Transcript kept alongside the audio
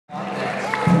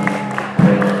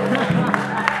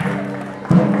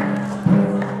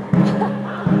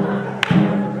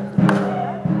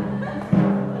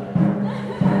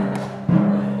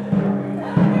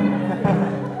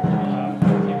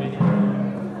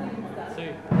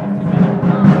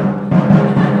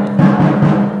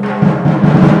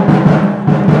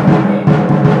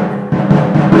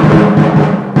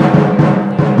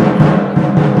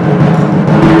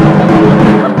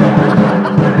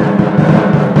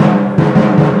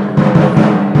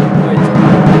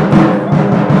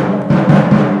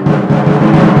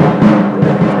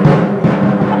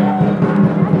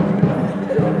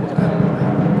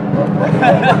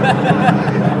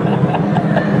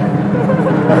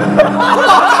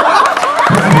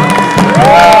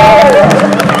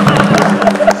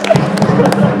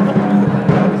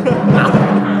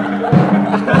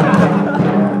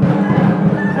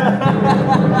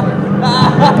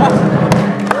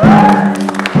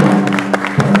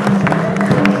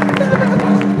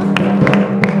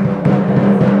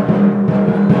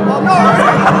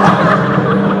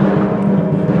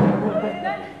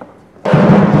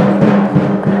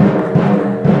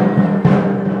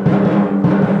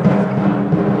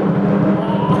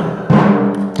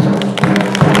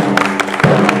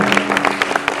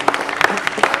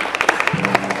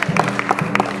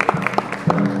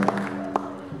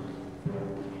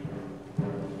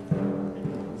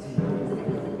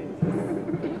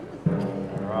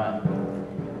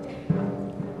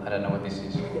don't know what this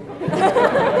is.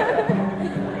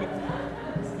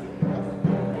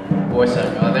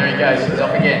 Voiceover. Oh, there he goes. He's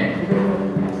off again.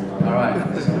 All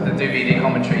right. This is the DVD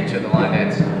commentary to the line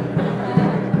dance.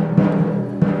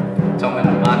 Tom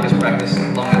and Marcus practice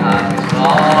long and hard. Oh,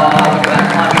 look at that,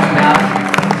 climbing the mountain.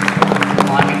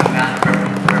 Climbing the mountain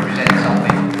represents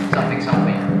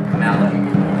something, a mountain.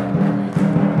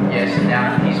 Yes,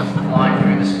 now he's flying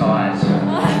through the skies,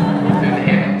 through the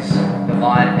heavens. The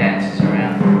lion dances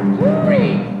around,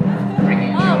 bringing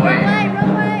joy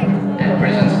and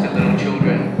presents to little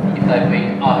children if they've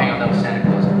been. Oh, hang on, that was Santa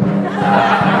Claus.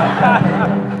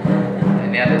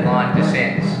 And now the lion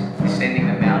descending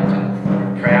the mountain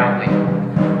proudly,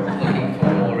 looking for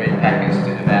more red packers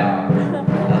to devour.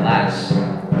 Alas,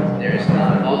 there is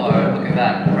none. Uh-oh, look at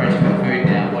that, approaching the food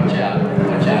now. Watch out,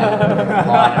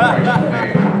 lion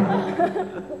approaching food.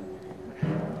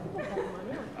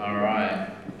 Alright,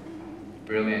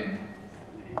 brilliant.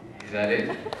 Is that it?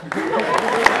 Well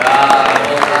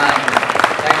done.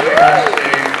 Thank you very much to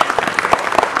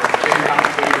two Kung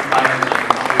Fu components from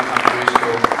Kung Fu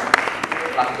School,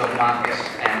 Lucky Dog Marcus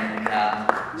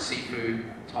and Seafood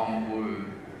Tom Wu.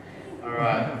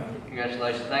 Alright,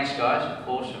 congratulations. Thanks guys,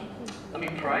 awesome. Let me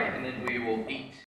pray and then we will eat.